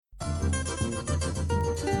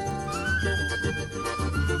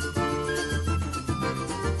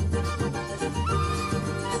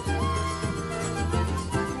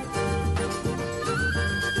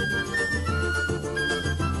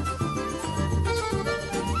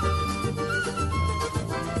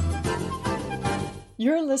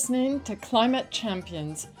You're listening to Climate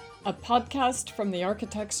Champions, a podcast from the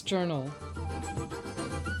Architects Journal.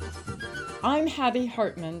 I'm Hattie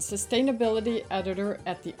Hartman, Sustainability Editor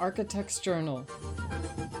at the Architects Journal.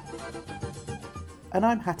 And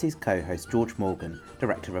I'm Hattie's co-host George Morgan,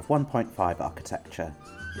 Director of 1.5 Architecture.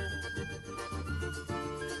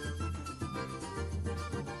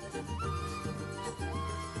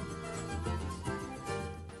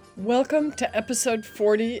 Welcome to episode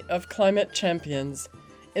 40 of Climate Champions.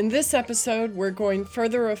 In this episode, we're going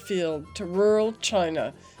further afield to rural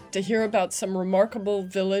China to hear about some remarkable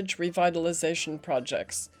village revitalization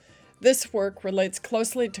projects. This work relates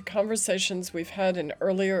closely to conversations we've had in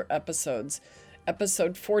earlier episodes.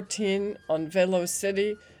 Episode 14 on Velo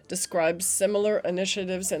City describes similar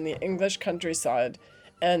initiatives in the English countryside,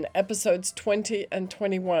 and episodes 20 and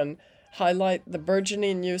 21 highlight the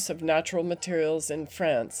burgeoning use of natural materials in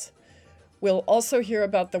France. We'll also hear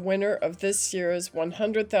about the winner of this year's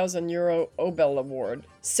 €100,000 Obel Award,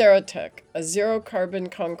 Ceratec, a zero-carbon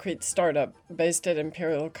concrete startup based at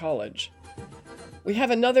Imperial College. We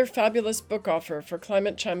have another fabulous book offer for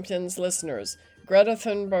Climate Champions listeners, Greta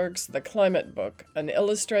Thunberg's The Climate Book, an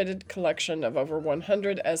illustrated collection of over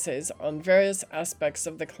 100 essays on various aspects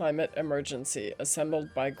of the climate emergency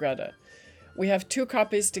assembled by Greta. We have 2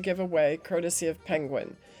 copies to give away, courtesy of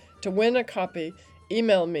Penguin. To win a copy,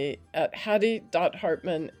 email me at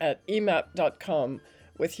hattie.hartman@emap.com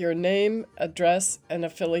with your name, address, and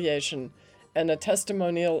affiliation, and a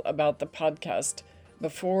testimonial about the podcast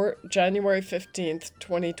before January 15th,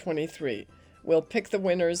 2023. We'll pick the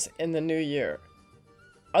winners in the new year.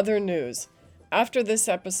 Other news. After this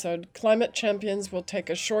episode, Climate Champions will take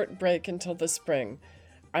a short break until the spring.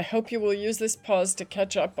 I hope you will use this pause to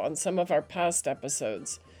catch up on some of our past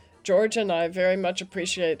episodes. George and I very much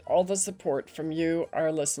appreciate all the support from you,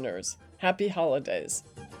 our listeners. Happy holidays.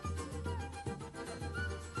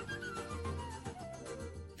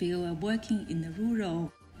 If you are working in the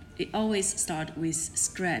rural, it always starts with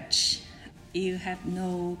scratch. You have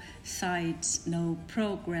no site, no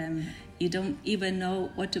program. You don't even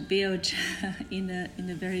know what to build in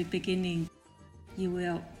the very beginning. You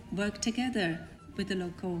will work together with the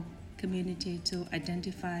local community to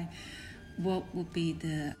identify what would be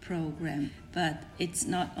the program. But it's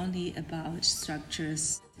not only about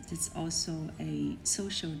structures, it's also a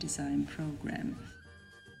social design program.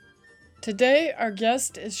 Today, our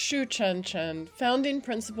guest is Xu Chen, founding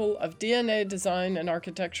principal of DNA Design and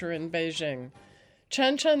Architecture in Beijing.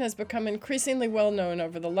 Chen has become increasingly well known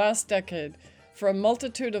over the last decade for a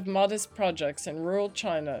multitude of modest projects in rural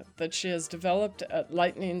China that she has developed at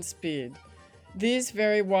lightning speed. These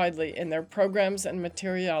vary widely in their programs and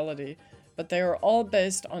materiality, but they are all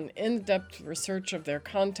based on in-depth research of their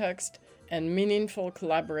context and meaningful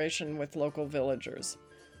collaboration with local villagers.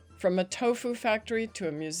 From a tofu factory to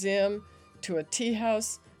a museum, to a tea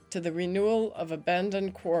house, to the renewal of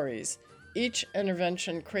abandoned quarries, each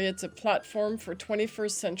intervention creates a platform for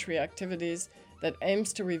 21st century activities that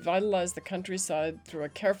aims to revitalize the countryside through a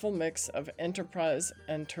careful mix of enterprise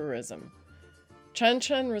and tourism.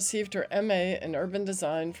 Chen received her MA in urban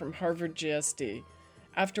design from Harvard GSD.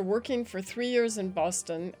 After working for 3 years in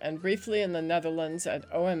Boston and briefly in the Netherlands at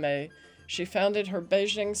OMA, she founded her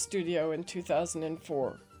Beijing studio in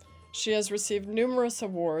 2004. She has received numerous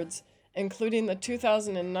awards, including the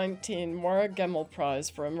 2019 Maura Gemmell Prize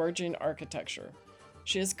for Emerging Architecture.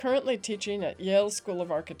 She is currently teaching at Yale School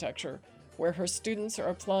of Architecture, where her students are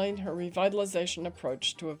applying her revitalization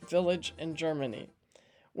approach to a village in Germany.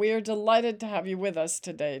 We are delighted to have you with us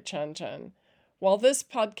today, Chen. While this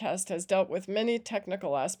podcast has dealt with many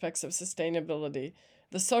technical aspects of sustainability,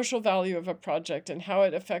 the social value of a project and how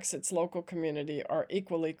it affects its local community are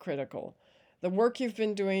equally critical. The work you've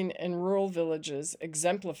been doing in rural villages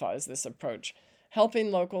exemplifies this approach, helping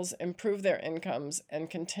locals improve their incomes and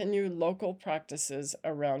continue local practices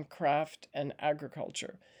around craft and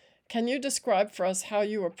agriculture. Can you describe for us how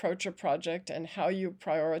you approach a project and how you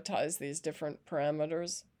prioritize these different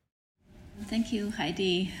parameters? Thank you,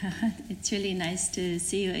 Heidi. It's really nice to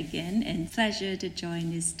see you again and pleasure to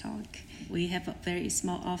join this talk. We have a very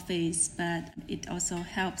small office, but it also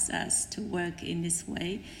helps us to work in this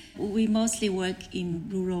way. We mostly work in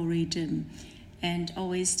rural region and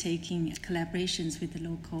always taking collaborations with the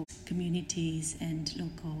local communities and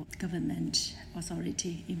local government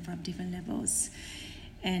authority from different levels.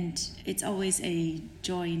 And it's always a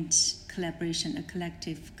joint collaboration, a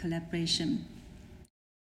collective collaboration.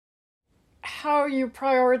 How you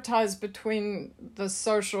prioritize between the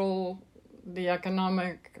social, the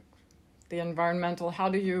economic, the environmental? How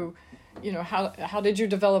do you, how did you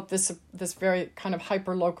develop this very kind of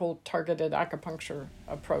hyper-local targeted acupuncture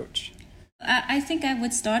approach? I think I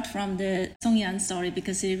would start from the Songyang story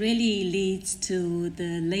because it really leads to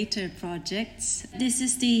the later projects. This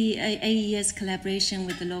is the AES collaboration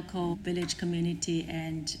with the local village community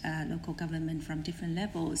and local government from different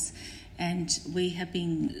levels. And we have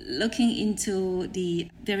been looking into the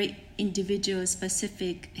very individual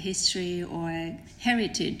specific history or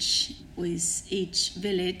heritage with each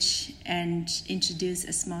village and introduce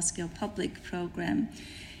a small-scale public program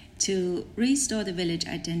to restore the village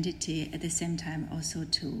identity, at the same time also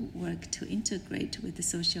to work to integrate with the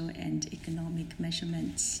social and economic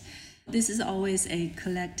measurements. This is always a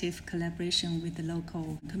collective collaboration with the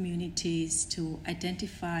local communities to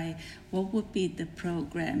identify what would be the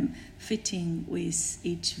program fitting with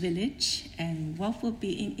each village and what would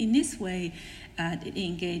be, in this way, it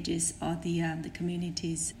engages all the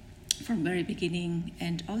communities from very beginning,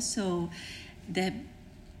 and also that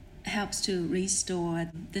helps to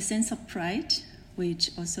restore the sense of pride,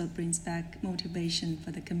 which also brings back motivation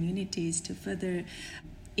for the communities to further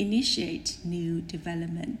initiate new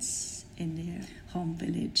developments in their home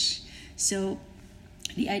village. So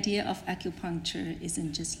the idea of acupuncture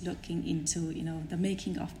isn't just looking into the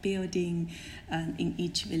making of building in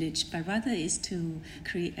each village, but rather is to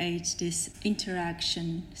create this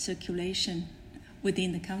interaction, circulation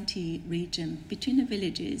within the county region between the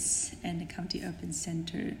villages and the county urban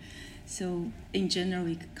center. So in general,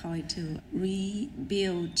 we could call it to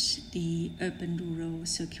rebuild the urban-rural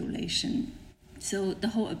circulation. So the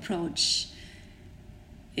whole approach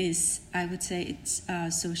is, I would say, it's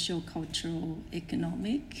social, cultural,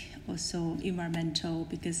 economic, also environmental,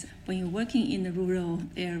 because when you're working in the rural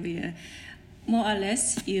area, more or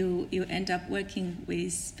less you end up working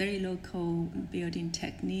with very local building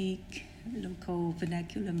technique, local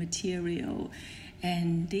vernacular material,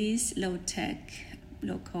 and this low-tech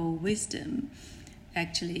local wisdom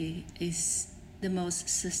actually is the most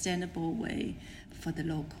sustainable way for the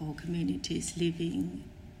local communities living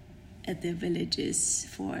at their villages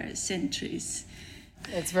for centuries.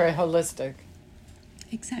 It's very holistic.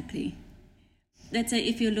 Exactly. Let's say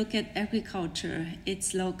if you look at agriculture,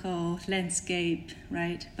 it's local landscape,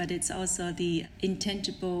 right? But it's also the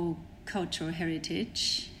intangible cultural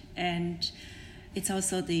heritage, and it's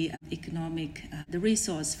also the economic, the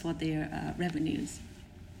resource for their revenues.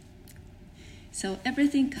 So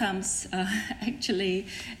everything comes actually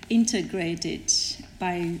integrated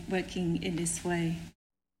by working in this way.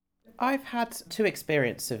 I've had two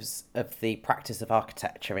experiences of the practice of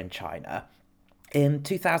architecture in China. In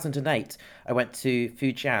 2008, I went to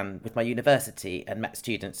Fujian with my university and met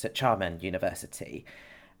students at Xiamen University.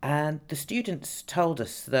 And the students told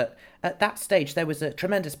us that at that stage there was a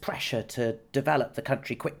tremendous pressure to develop the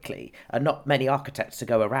country quickly and not many architects to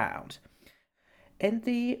go around. In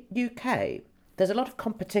the UK, there's a lot of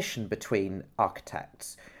competition between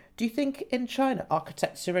architects. Do you think in China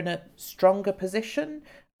architects are in a stronger position,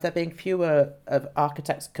 there being fewer of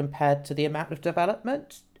architects compared to the amount of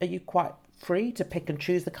development? Are you quite free to pick and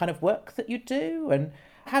choose the kind of work that you do? And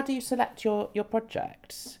how do you select your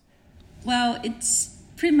projects? Well, it's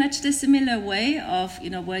pretty much the similar way of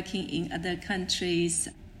working in other countries.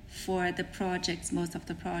 For the projects, most of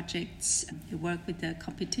the projects, you work with the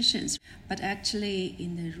competitions. But actually,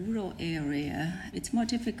 in the rural area, it's more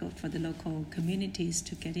difficult for the local communities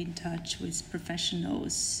to get in touch with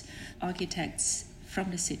professionals, architects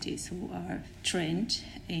from the cities who are trained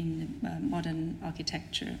in modern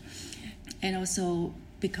architecture. And also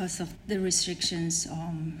because of the restrictions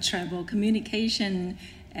on travel, communication,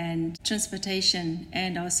 and transportation,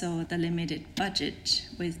 and also the limited budget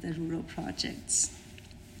with the rural projects.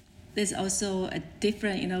 There's also a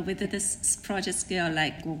different, with this project scale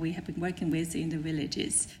like what we have been working with in the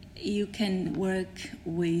villages, you can work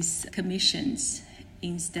with commissions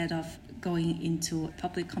instead of going into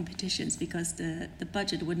public competitions because the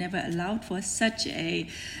budget would never allow for such a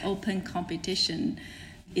open competition.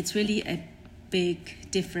 It's really a big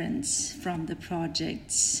difference from the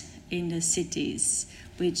projects in the cities,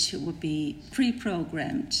 which would be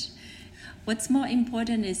pre-programmed. What's more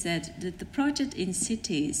important is that the project in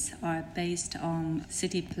cities are based on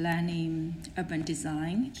city planning, urban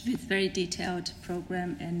design, with very detailed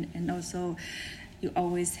program, and also you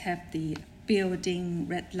always have the building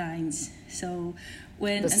red lines. So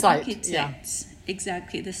when exactly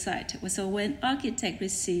the site. So when architect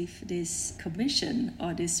receive this commission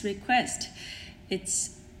or this request,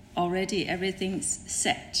 it's already everything's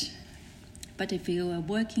set. But if you are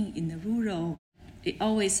working in the rural, it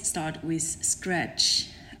always starts with scratch.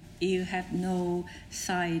 You have no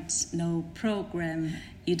sites, no program.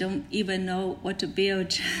 You don't even know what to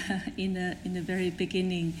build in the very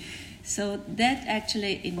beginning. So that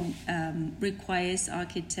actually requires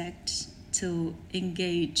architects to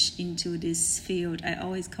engage into this field. I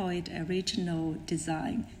always call it a regional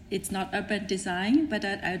design. It's not urban design, but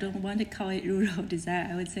I don't want to call it rural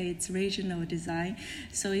design. I would say it's regional design.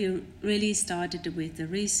 So you really started with the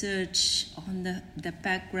research on the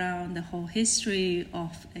background, the whole history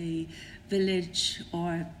of a village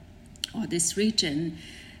or this region.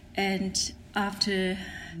 And after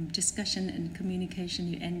discussion and communication,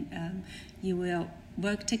 you will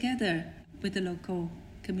work together with the local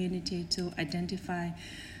community to identify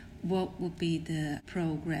what would be the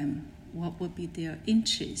program, what would be their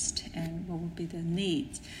interest, and what would be their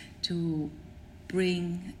needs to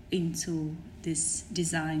bring into this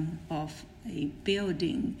design of a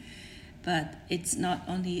building. But it's not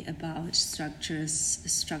only about structure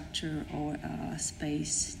or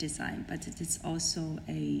space design, but it is also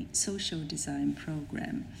a social design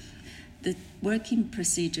program. The working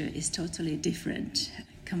procedure is totally different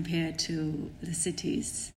compared to the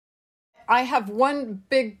cities. I have one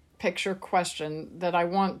big picture question that I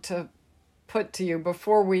want to put to you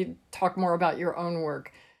before we talk more about your own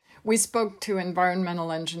work. We spoke to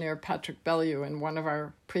environmental engineer Patrick Bellew in one of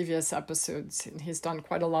our previous episodes, and he's done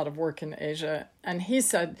quite a lot of work in Asia. And he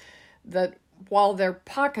said that while there are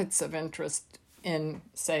pockets of interest in,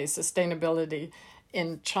 say, sustainability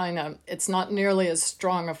in China, it's not nearly as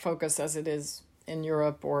strong a focus as it is in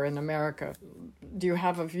Europe or in America. Do you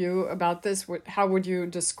have a view about this? How would you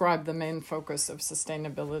describe the main focus of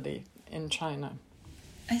sustainability in China?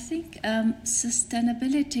 I think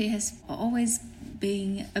sustainability has always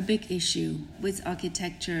been a big issue with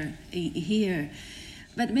architecture here.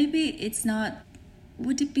 But maybe it's not,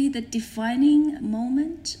 would it be the defining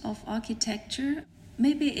moment of architecture?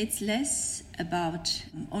 Maybe it's less about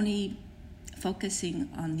only focusing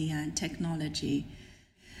on the technology.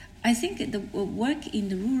 I think the work in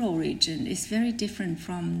the rural region is very different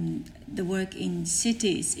from the work in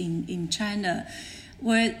cities in China,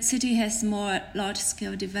 where city has more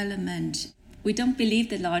large-scale development. We don't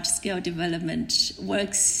believe that large-scale development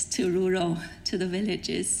works to the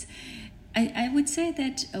villages. I would say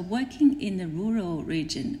that working in the rural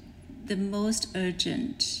region, the most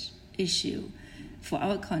urgent issue for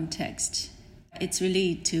our context, it's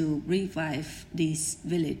really to revive these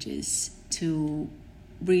villages, to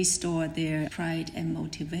restore their pride and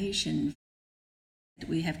motivation.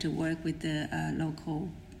 We have to work with the local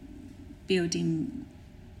building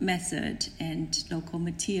method and local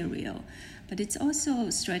material. But it's also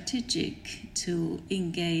strategic to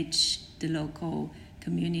engage the local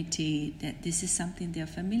community that this is something they're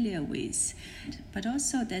familiar with. But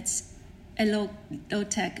also that's a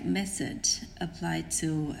low-tech method applied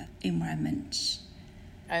to environment.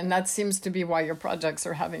 And that seems to be why your projects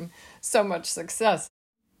are having so much success.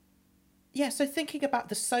 Yeah, so thinking about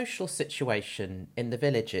the social situation in the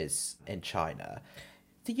villages in China,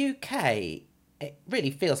 the UK, it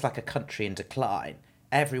really feels like a country in decline.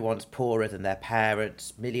 Everyone's poorer than their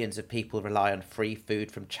parents, millions of people rely on free food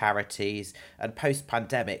from charities, and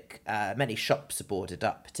post-pandemic, many shops are boarded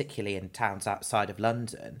up, particularly in towns outside of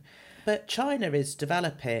London. But China is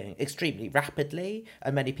developing extremely rapidly,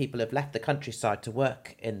 and many people have left the countryside to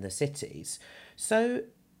work in the cities. So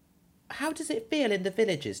how does it feel in the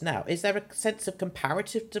villages now? Is there a sense of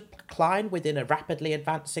comparative decline within a rapidly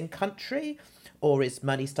advancing country? Or is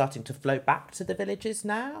money starting to flow back to the villages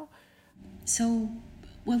now? So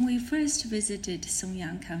when we first visited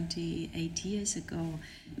Songyang County 8 years ago,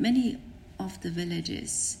 many of the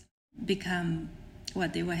villages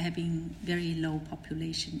they were having very low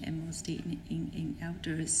population and mostly in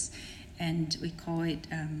elders. And we call it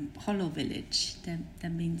hollow village.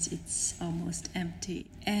 That means it's almost empty.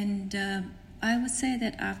 And I would say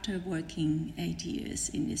that after working 8 years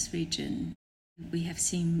in this region, we have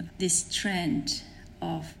seen this trend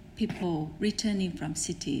of people returning from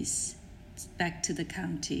cities back to the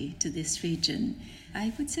county, to this region.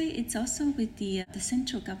 I would say it's also with the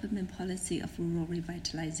central government policy of rural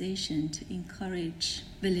revitalization to encourage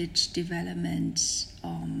village development,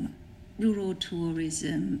 rural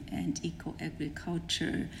tourism and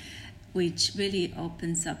eco-agriculture, which really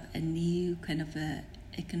opens up a new kind of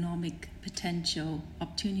economic potential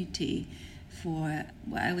opportunity for,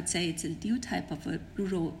 I would say it's a new type of a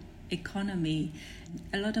rural economy.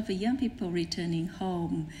 A lot of young people returning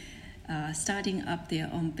home, starting up their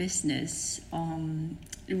own business on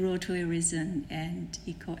rural tourism and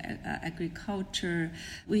eco-agriculture,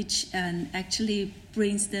 which actually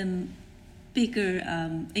brings them bigger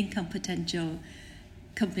income potential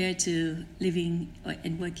compared to living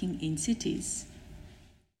and working in cities.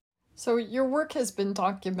 So your work has been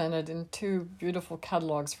documented in 2 beautiful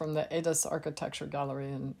catalogs from the Edis Architecture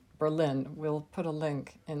Gallery in Berlin. We'll put a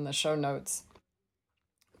link in the show notes.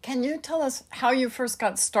 Can you tell us how you first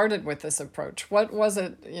got started with this approach? What was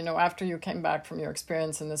it, after you came back from your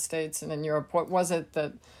experience in the States and in Europe, what was it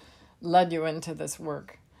that led you into this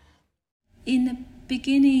work? In the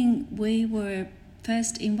beginning, we were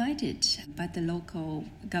first invited by the local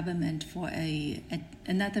government for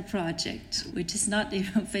another project, which is not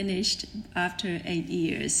even finished after 8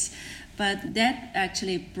 years. But that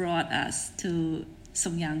actually brought us to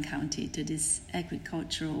Songyang County, to this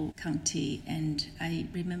agricultural county. And I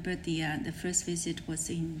remember the first visit was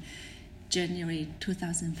in January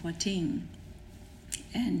 2014.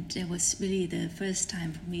 And it was really the first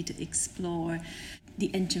time for me to explore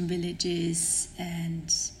the ancient villages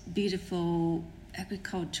and beautiful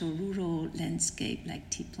agricultural rural landscape like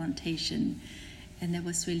tea plantation. And that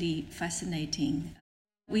was really fascinating.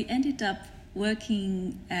 We ended up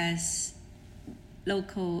working as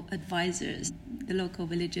local advisors. The local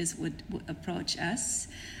villagers would approach us,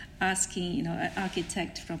 asking, an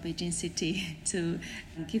architect from Beijing City to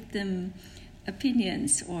give them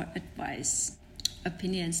opinions or advice,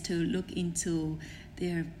 opinions to look into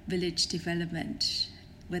their village development,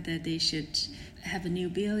 whether they should have a new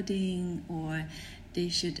building or they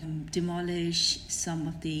should demolish some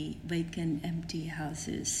of the vacant, empty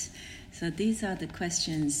houses. So these are the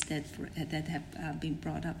questions that have been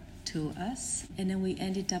brought up to us. And then we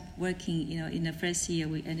ended up working, in the first year,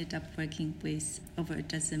 we ended up working with over a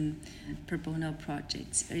dozen pro bono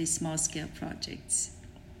projects, very small-scale projects.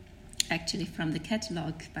 Actually, from the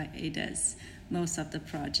catalog by ADAS, most of the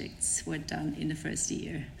projects were done in the first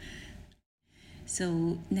year.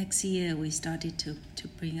 So next year, we started to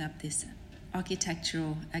bring up this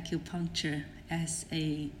architectural acupuncture as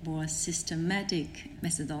a more systematic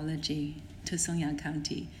methodology to Songyang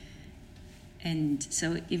County. And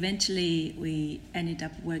so eventually we ended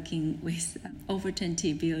up working with over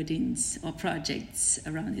 20 buildings or projects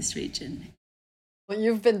around this region. Well,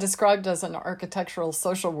 you've been described as an architectural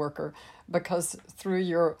social worker because through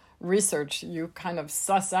your research you kind of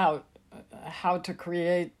suss out how to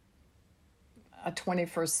create a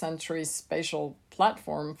 21st century spatial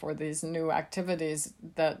platform for these new activities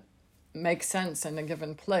that make sense in a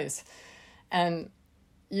given place. And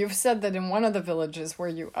you've said that in one of the villages where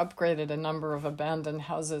you upgraded a number of abandoned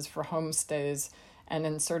houses for homestays and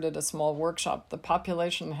inserted a small workshop, the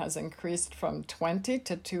population has increased from 20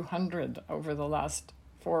 to 200 over the last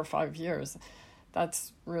 4 or 5 years.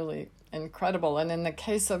 That's really incredible. And in the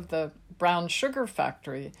case of the brown sugar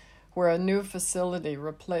factory, where a new facility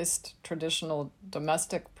replaced traditional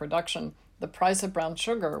domestic production, the price of brown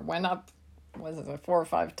sugar went up, 4 or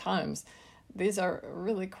 5 times. These are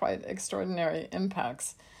really quite extraordinary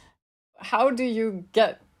impacts. How do you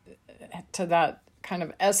get to that kind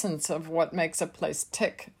of essence of what makes a place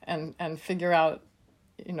tick and figure out,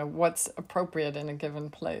 what's appropriate in a given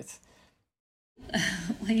place?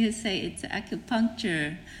 When you say it's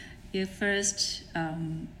acupuncture, you first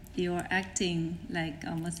you're acting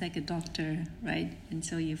almost like a doctor, right? And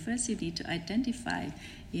so you need to identify,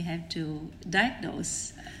 you have to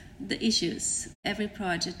diagnose the issues. Every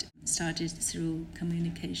project started through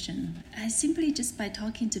communication. Simply just by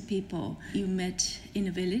talking to people you met in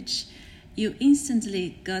a village, you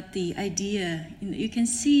instantly got the idea. You can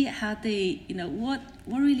see how they, what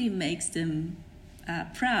really makes them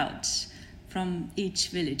proud from each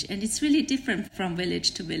village. And it's really different from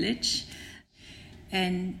village to village.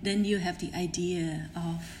 And then you have the idea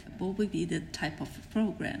of what would be the type of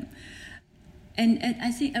program. And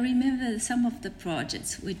I remember some of the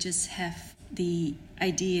projects, we just have the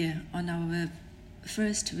idea on our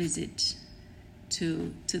first visit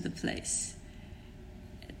to the place.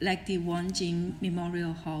 Like the Wanjing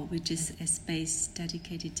Memorial Hall, which is a space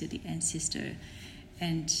dedicated to the ancestor.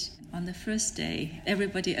 And on the first day,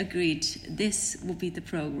 everybody agreed this will be the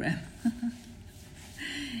program.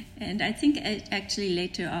 And I think actually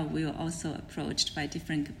later on we were also approached by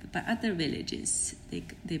other villages.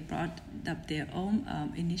 They brought up their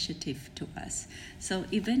own initiative to us. So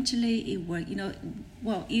eventually it worked.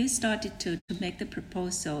 You started to make the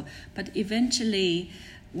proposal, but eventually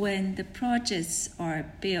when the projects are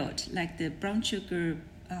built, like the brown sugar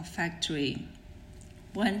factory,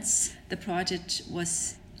 once the project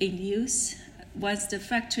was in use, once the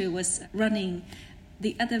factory was running,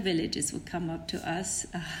 the other villages would come up to us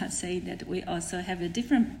saying that we also have a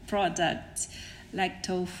different product like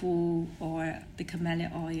tofu or the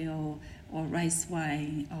camellia oil or rice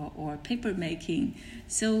wine or paper making.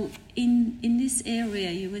 So in this area,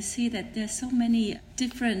 you will see that there's so many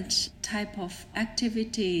different type of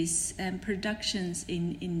activities and productions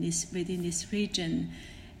within this region.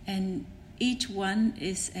 And each one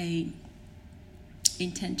is a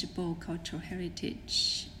intangible cultural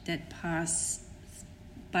heritage that pass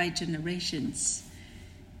by generations.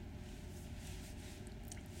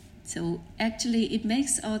 So actually it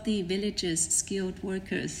makes all the villagers skilled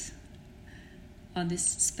workers on this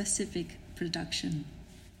specific production.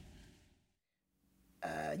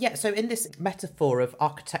 So in this metaphor of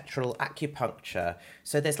architectural acupuncture,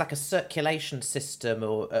 so there's like a circulation system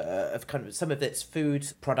or of kind of some of its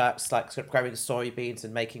food products, like sort of growing soybeans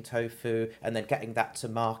and making tofu and then getting that to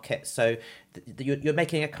market. So you're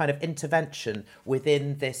making a kind of intervention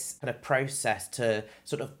within this kind of process to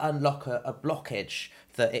sort of unlock a blockage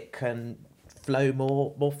that it can flow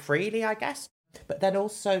more freely, I guess. But then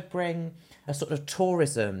also bring a sort of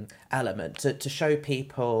tourism element to show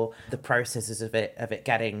people the processes of it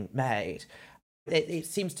getting made. It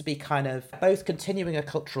seems to be kind of both continuing a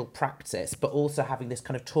cultural practice, but also having this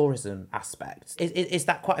kind of tourism aspect. Is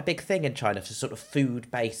that quite a big thing in China, for sort of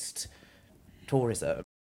food-based tourism?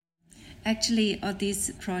 Actually, all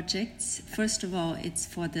these projects, first of all, it's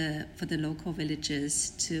for the local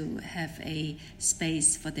villagers to have a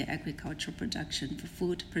space for their agricultural production, for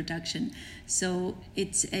food production. So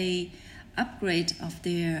it's a upgrade of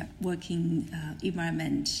their working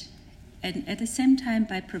environment. And at the same time,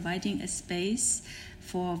 by providing a space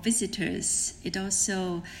for visitors, it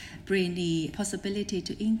also brings the possibility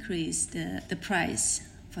to increase the price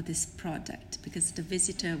for this product, because the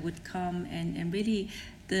visitor would come and really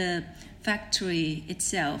the factory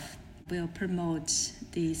itself will promote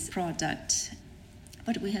this product.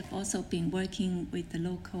 But we have also been working with the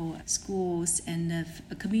local schools and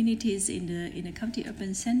communities in the county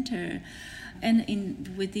urban center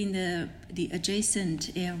and within the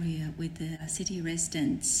adjacent area with the city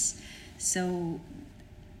residents. So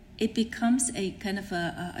it becomes a kind of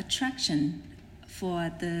a attraction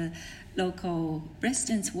for the local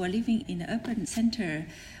residents who are living in the urban center,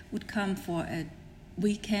 would come for a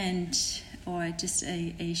weekend or just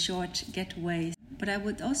a short getaway. But I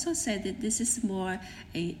would also say that this is more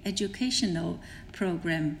an educational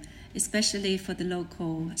program, especially for the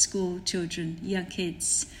local school children, young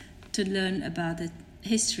kids, to learn about the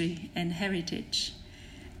history and heritage.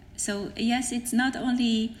 So yes, it's not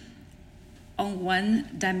only on one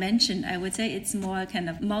dimension. I would say it's more kind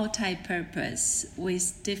of multi-purpose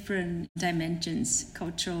with different dimensions,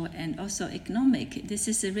 cultural and also economic. This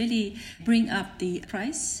is really bring up the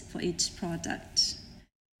price for each product.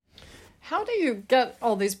 How do you get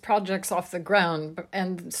all these projects off the ground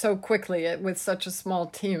and so quickly with such a small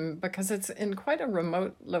team? Because it's in quite a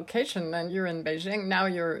remote location, and you're in Beijing. Now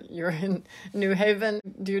you're in New Haven.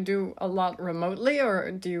 Do you do a lot remotely,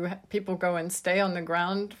 or do people go and stay on the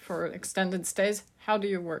ground for extended stays? How do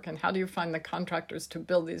you work, and how do you find the contractors to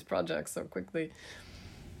build these projects so quickly?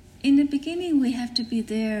 In the beginning, we have to be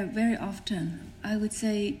there very often. I would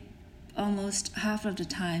say almost half of the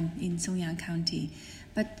time in Songyang County.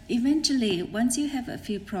 But eventually, once you have a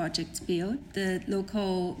few projects built, the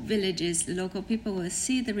local villages, the local people will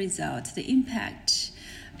see the results, the impact,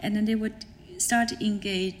 and then they would start to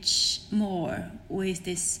engage more with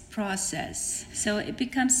this process. So it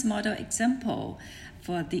becomes model example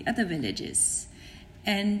for the other villages.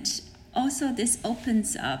 And also this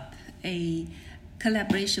opens up a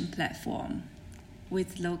collaboration platform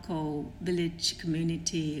with local village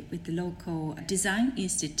community, with the local design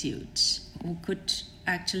institute, who could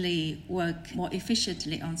actually work more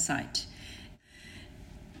efficiently on site.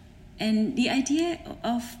 And the idea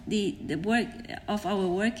of the work of our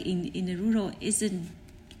work in the rural isn't,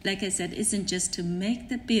 like I said, isn't just to make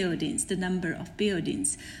the buildings, the number of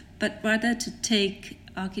buildings, but rather to take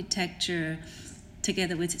architecture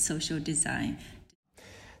together with social design.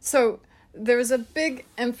 So there is a big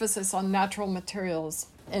emphasis on natural materials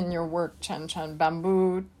in your work, Chen Chen: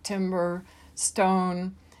 bamboo, timber,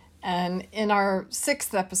 stone. And in our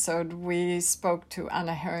 6th episode, we spoke to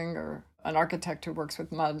Anna Heringer, an architect who works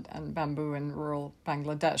with mud and bamboo in rural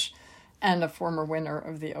Bangladesh, and a former winner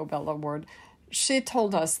of the Obel Award. She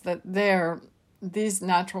told us that these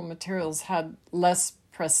natural materials had less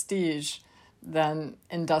prestige than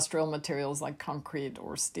industrial materials like concrete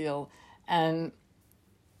or steel. And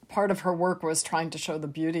part of her work was trying to show the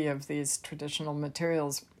beauty of these traditional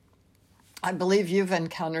materials. I believe you've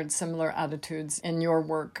encountered similar attitudes in your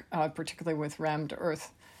work, particularly with rammed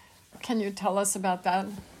earth. Can you tell us about that?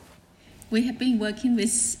 We have been working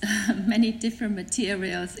with many different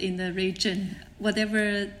materials in the region,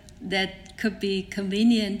 whatever that could be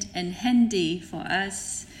convenient and handy for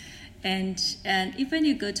us. And if when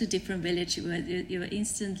you go to different villages, you will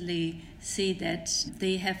instantly see that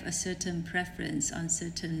they have a certain preference on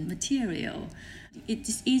certain material. It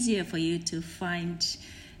is easier for you to find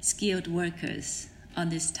skilled workers on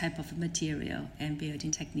this type of material and building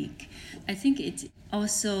technique. I think it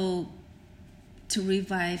also to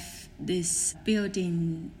revive this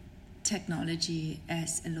building technology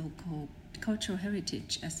as a local cultural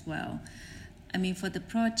heritage as well. I mean, for the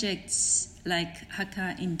projects like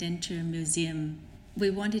Hakka Indenture Museum, we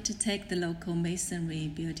wanted to take the local masonry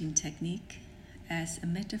building technique as a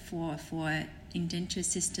metaphor for indenture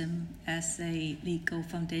system as a legal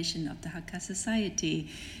foundation of the Hakka society.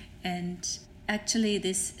 And actually,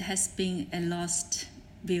 this has been a lost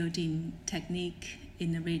building technique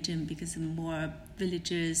in the region because more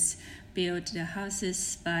villagers build their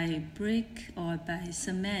houses by brick or by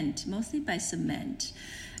cement, mostly by cement.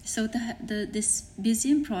 So this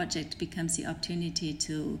museum project becomes the opportunity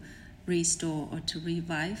to restore or to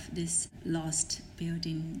revive this lost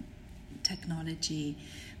building technology.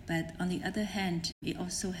 But on the other hand, it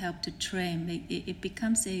also helped to train. It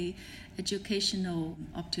becomes a educational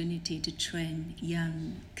opportunity to train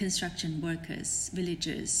young construction workers,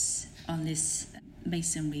 villagers on this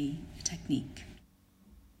masonry technique.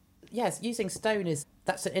 Yes, using stone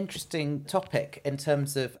that's an interesting topic in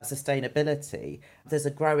terms of sustainability. There's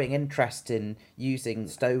a growing interest in using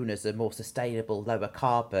stone as a more sustainable, lower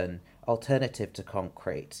carbon alternative to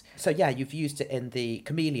concrete. So yeah, you've used it in the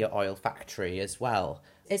camellia oil factory as well.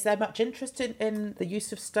 Is there much interest in the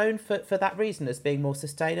use of stone for that reason, as being more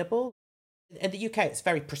sustainable? In the UK, it's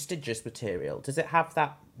very prestigious material. Does it have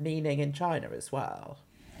that meaning in China as well?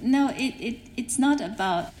 No, it's not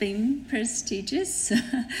about being prestigious.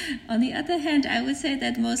 On the other hand, I would say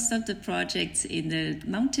that most of the projects in the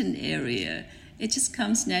mountain area, it just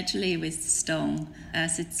comes naturally with stone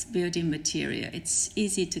as its building material. It's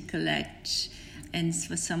easy to collect. And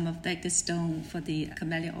for some of like the stone for the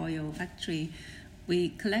camellia oil factory, we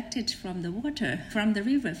collected from the water, from the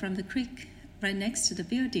river, from the creek right next to the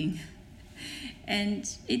building. And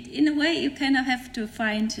in a way, you kind of have to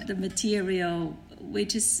find the material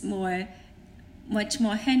which is much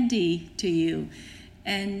more handy to you.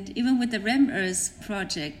 And even with the Rare Earth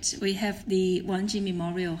project, we have the Wangji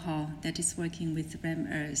Memorial Hall that is working with Rare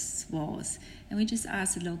Earth walls. And we just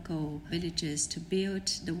ask the local villagers to build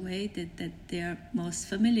the way that they're most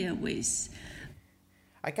familiar with.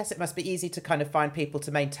 I guess it must be easy to kind of find people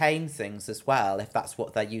to maintain things as well, if that's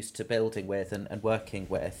what they're used to building with and working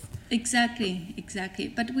with. Exactly.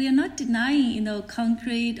 But we are not denying,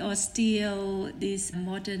 concrete or steel, this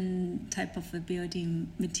modern type of a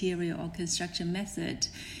building material or construction method.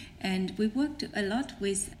 And we worked a lot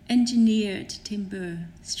with engineered timber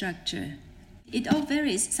structure. It all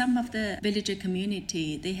varies. Some of the villager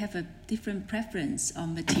community, they have a different preference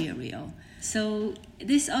on material. So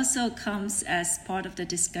this also comes as part of the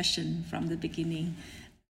discussion from the beginning.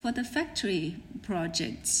 For the factory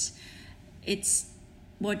projects, it's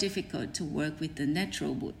more difficult to work with the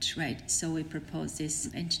natural wood, right? So we propose this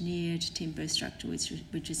engineered timber structure,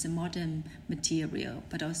 which is a modern material,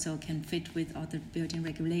 but also can fit with other building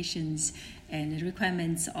regulations and the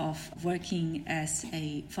requirements of working as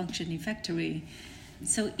a functioning factory.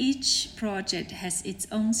 So each project has its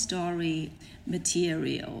own story,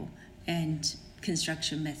 material, and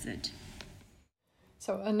construction method.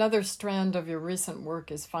 So another strand of your recent work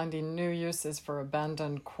is finding new uses for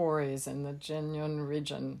abandoned quarries in the Jinyun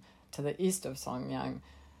region to the east of Songyang.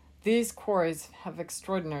 These quarries have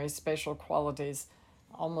extraordinary spatial qualities,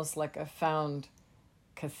 almost like a found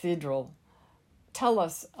cathedral. Tell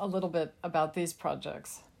us a little bit about these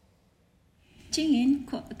projects.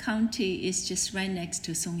 Jinyun County is just right next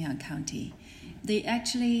to Songyang County. They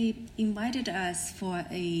actually invited us for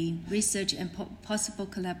a research and possible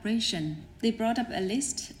collaboration. They brought up a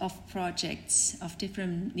list of projects of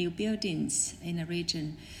different new buildings in the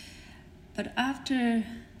region. But after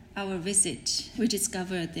our visit, we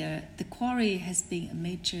discovered the quarry has been a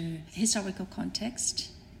major historical context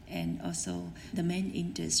and also the main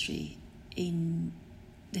industry in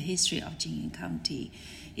the history of Jinyun County.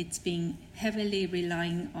 It's been heavily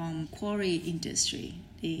relying on quarry industry,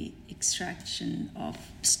 the extraction of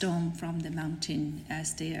stone from the mountain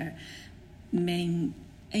as their main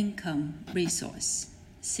income resource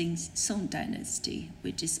since Song Dynasty,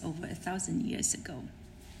 which is over 1,000 years ago.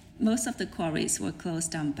 Most of the quarries were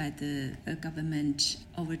closed down by the government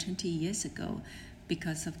over 20 years ago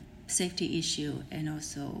because of safety issue and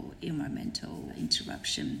also environmental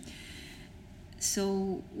interruption.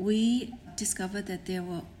 So we discovered that there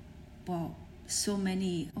were so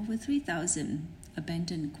many, over 3,000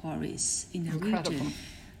 abandoned quarries in the Incredible. region.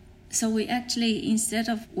 So we actually, instead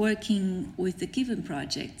of working with the given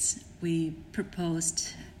projects, we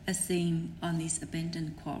proposed a theme on these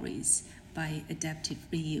abandoned quarries by adaptive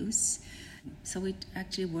reuse. So we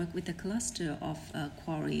actually work with a cluster of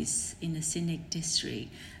quarries in the scenic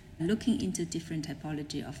district, looking into different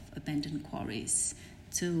typology of abandoned quarries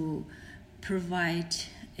to provide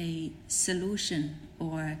a solution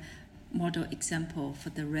or model example for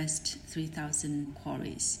the rest 3,000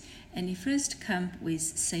 quarries. And it first comes with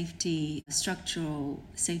structural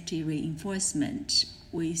safety reinforcement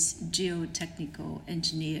with geotechnical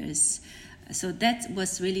engineers. So that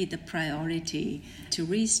was really the priority, to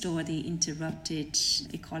restore the interrupted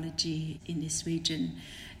ecology in this region.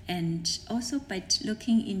 And also by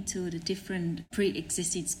looking into the different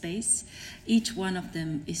pre-existing space, each one of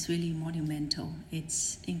them is really monumental.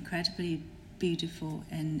 It's incredibly beautiful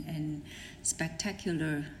and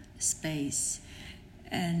spectacular space.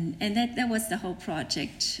 And that was the whole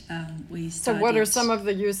project we started. So what are some of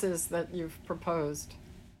the uses that you've proposed?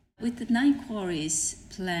 With the 9 quarries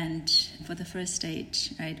planned for the first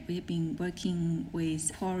stage, right, we've been working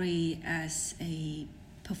with quarry as a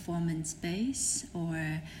performance space,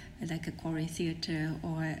 or like a quarry theater,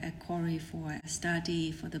 or a quarry for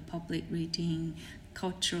study, for the public reading,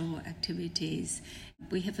 cultural activities.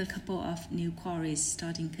 We have a couple of new quarries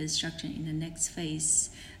starting construction in the next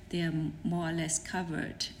phase. They are more or less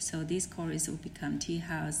covered. So these quarries will become tea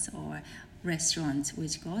house or restaurants,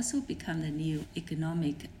 which will also become the new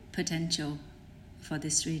economic potential for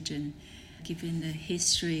this region, given the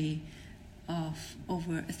history of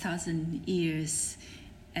over 1,000 years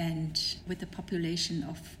and with the population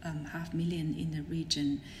of 500,000 in the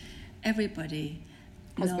region. Everybody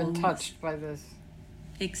has been touched by this.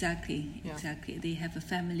 Exactly. They have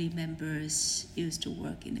family members used to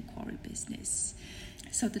work in the quarry business.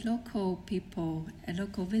 So the local people and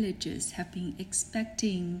local villagers have been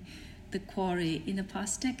expecting the quarry in the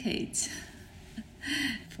past decades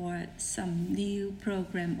for some new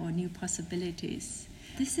program or new possibilities.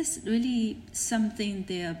 This is really something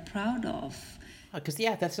they are proud of. Because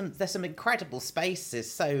there's some incredible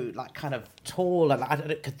spaces, so like kind of tall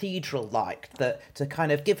and cathedral-like, that to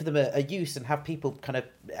kind of give them a use and have people kind of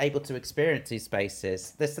able to experience these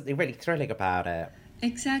spaces. There's something really thrilling about it.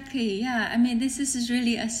 Exactly, yeah. I mean, this is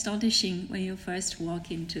really astonishing when you first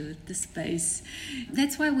walk into the space.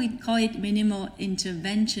 That's why we call it minimal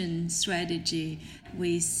intervention strategy,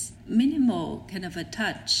 with minimal kind of a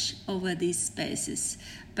touch over these spaces.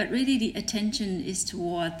 But really the attention is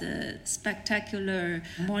toward the spectacular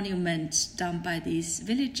monument done by these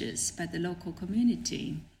villagers, by the local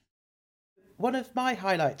community. One of my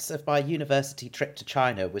highlights of my university trip to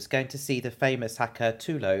China was going to see the famous Hakka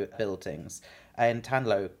Tulo buildings in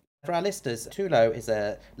Tanlo. For our listeners, Tulo is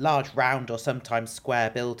a large round or sometimes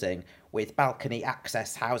square building with balcony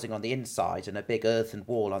access housing on the inside and a big earthen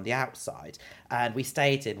wall on the outside. And we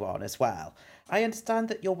stayed in one as well. I understand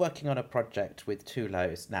that you're working on a project with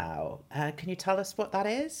Tulos now. Can you tell us what that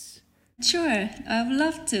is? Sure, I would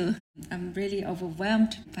love to. I'm really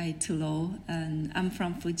overwhelmed by Tulo. I'm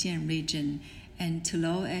from Fujian region, and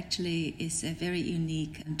Tulo actually is a very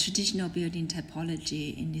unique traditional building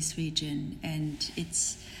typology in this region, and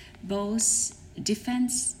it's both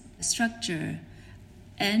defense structure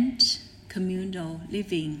and communal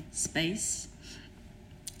living space.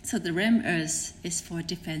 So the ram earth is for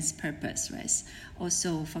defense purpose, right?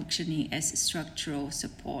 Also functioning as structural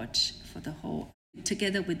support for the whole,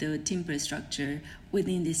 together with the timber structure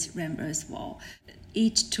within this ram earth wall.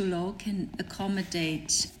 Each tulo can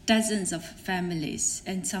accommodate dozens of families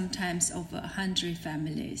and sometimes over 100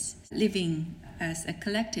 families living as a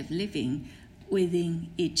collective living within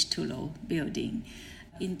each tulo building.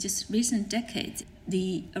 In just recent decades,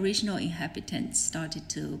 the original inhabitants started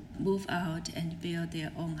to move out and build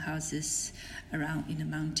their own houses around in the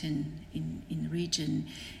mountain in the region.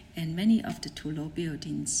 And many of the tulo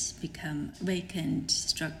buildings become vacant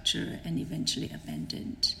structure and eventually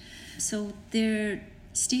abandoned. So there are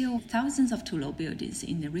still thousands of tulo buildings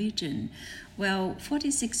in the region. Well,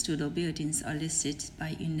 46 tulo buildings are listed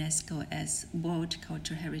by UNESCO as World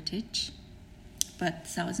Cultural Heritage, but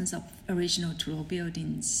thousands of original tulo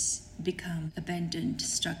buildings become abandoned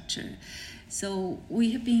structure. So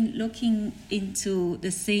we have been looking into the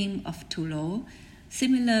theme of tulo,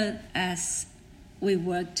 similar as we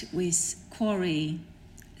worked with quarry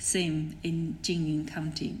theme in Jingyun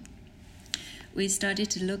County. We started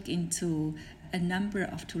to look into a number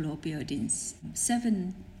of tulo buildings,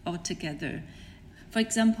 7 altogether. For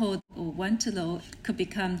example, one tulo could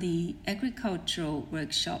become the agricultural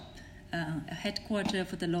workshop, a headquarters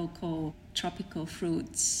for the local tropical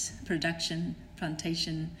fruits production,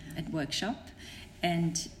 plantation, and workshop.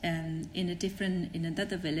 And in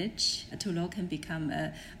another village, a tulo can become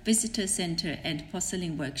a visitor center and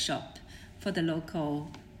porcelain workshop for the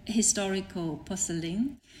local historical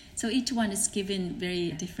porcelain. So each one is given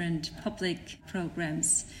very different public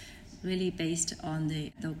programs, really based on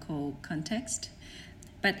the local context.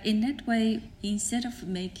 But in that way, instead of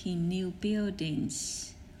making new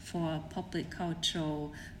buildings for public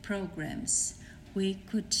cultural programs, we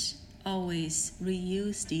could always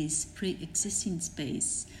reuse these pre-existing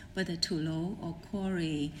space, whether Tulo or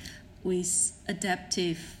Quarry, with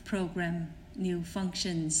adaptive program, new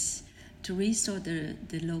functions to restore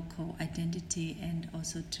the local identity and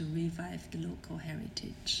also to revive the local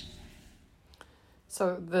heritage.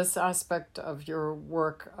 So this aspect of your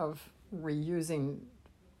work of reusing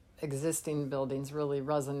existing buildings really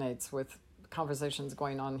resonates with conversations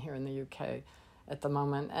going on here in the UK at the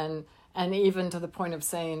moment, and even to the point of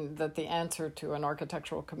saying that the answer to an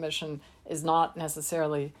architectural commission is not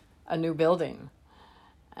necessarily a new building,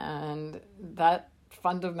 and that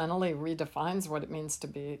fundamentally redefines what it means to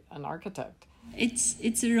be an architect.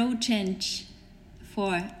 It's a role change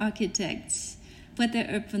for architects. Whether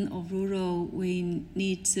urban or rural, we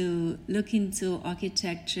need to look into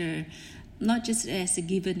architecture not just as a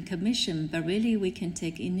given commission, but really we can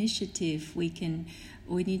take initiative. We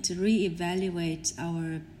need to reevaluate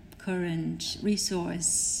our current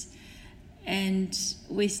resource. And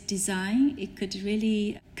with design, it could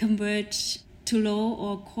really convert Tulo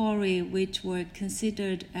or Quarry, which were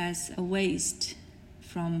considered as a waste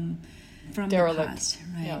from derelict. The past,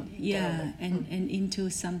 right? Yeah, and into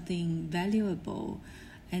something valuable,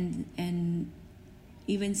 and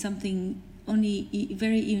even something only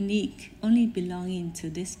very unique, only belonging to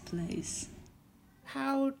this place.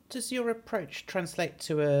 How does your approach translate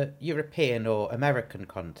to a European or American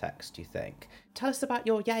context, do you think? Tell us about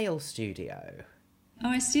your Yale studio.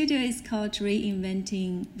 Our studio is called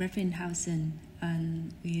Reinventing Reifenhausen,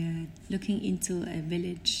 and we are looking into a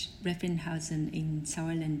village, Reifenhausen, in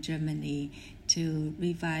Sauerland, Germany, to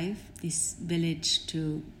revive this village,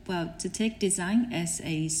 to take design as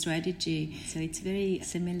a strategy. So it's very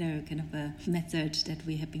similar kind of a method that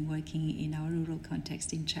we have been working in our rural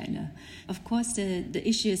context in China. Of course, the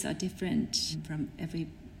issues are different from every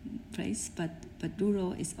place, but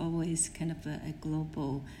rural is always kind of a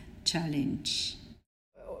global challenge.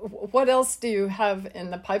 What else do you have in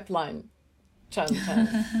the pipeline, Chan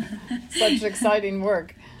Chan? Such exciting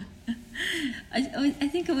work. I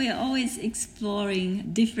think we are always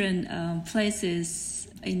exploring different places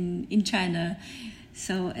in China.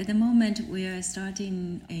 So at the moment, we are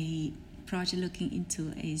starting a project looking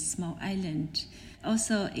into a small island,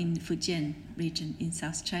 also in Fujian region in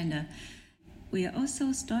South China. We are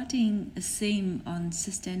also starting a theme on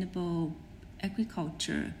sustainable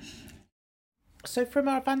agriculture. So from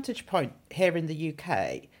our vantage point here in the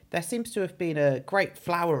UK, there seems to have been a great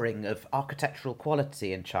flowering of architectural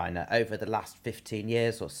quality in China over the last 15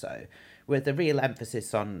 years or so, with a real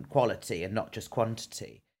emphasis on quality and not just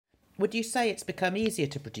quantity. Would you say it's become easier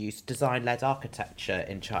to produce design-led architecture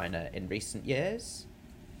in China in recent years?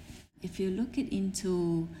 If you look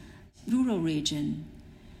into rural region,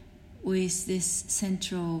 with this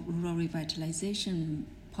central rural revitalization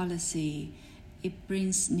policy, it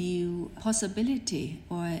brings new possibility,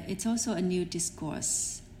 or it's also a new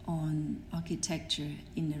discourse on architecture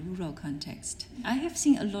in a rural context. I have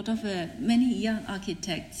seen a lot of many young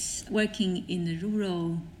architects working in the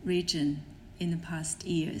rural region in the past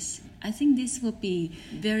years. I think this will be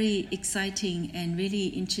very exciting and really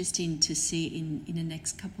interesting to see in the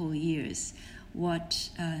next couple of years what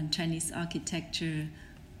Chinese architecture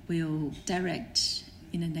will direct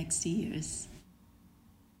in the next years.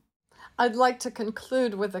 I'd like to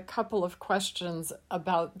conclude with a couple of questions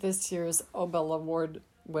about this year's Obel Award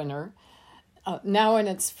winner. Now in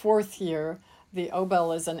its fourth year, the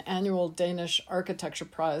Obel is an annual Danish architecture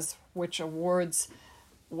prize which awards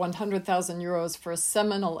 100,000 euros for a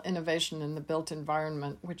seminal innovation in the built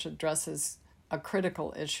environment which addresses a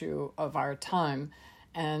critical issue of our time.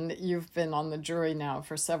 And you've been on the jury now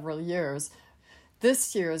for several years.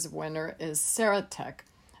 This year's winner is Ceratec,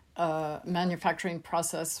 a manufacturing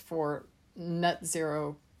process for net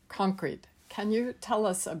zero concrete. Can you tell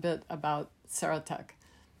us a bit about Ceratec?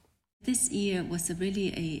 This year was really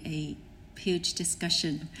a huge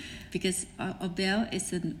discussion because Obel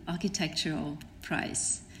is an architectural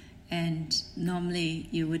prize, and normally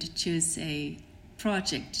you would choose a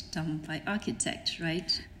project done by architect,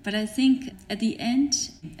 right? But I think at the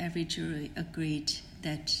end, every jury agreed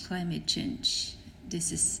that climate change,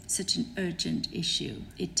 this is such an urgent issue.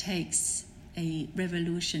 It takes a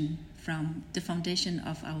revolution from the foundation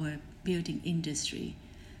of our building industry.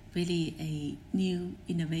 Really a new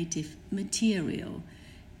innovative material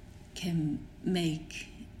can make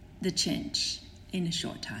the change in a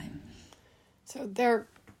short time. So there are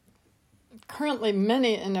currently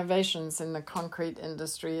many innovations in the concrete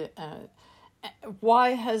industry.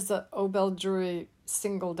 Why has the Obel jury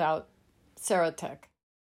singled out Ceratec?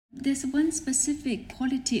 There's one specific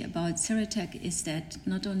quality about Ceratec is that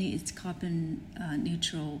not only it's carbon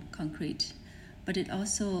neutral concrete, but it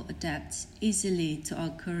also adapts easily to our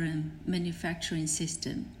current manufacturing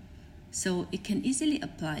system. So it can easily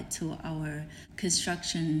apply to our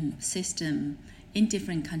construction system in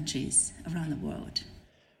different countries around the world.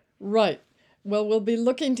 Right. Well, we'll be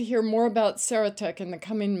looking to hear more about Ceratec in the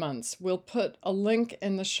coming months. We'll put a link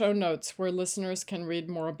in the show notes where listeners can read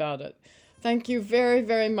more about it. Thank you very,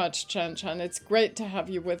 very much, Chan Chan. It's great to have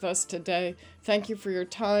you with us today. Thank you for your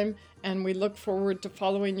time, and we look forward to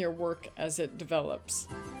following your work as it develops.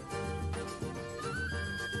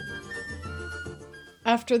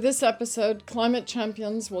 After this episode, Climate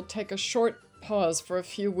Champions will take a short pause for a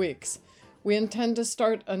few weeks. We intend to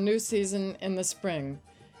start a new season in the spring.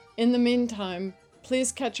 In the meantime,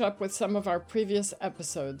 please catch up with some of our previous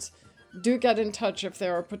episodes. Do get in touch if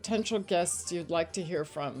there are potential guests you'd like to hear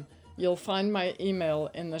from. You'll find my email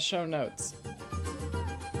in the show notes.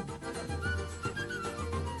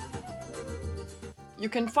 You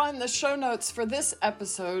can find the show notes for this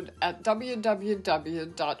episode at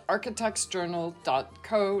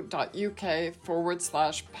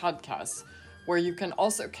www.architectsjournal.co.uk/podcasts, where you can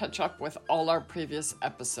also catch up with all our previous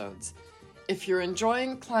episodes. If you're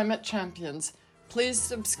enjoying Climate Champions, please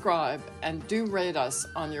subscribe and do rate us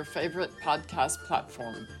on your favorite podcast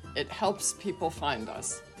platform. It helps people find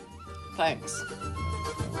us. Thanks.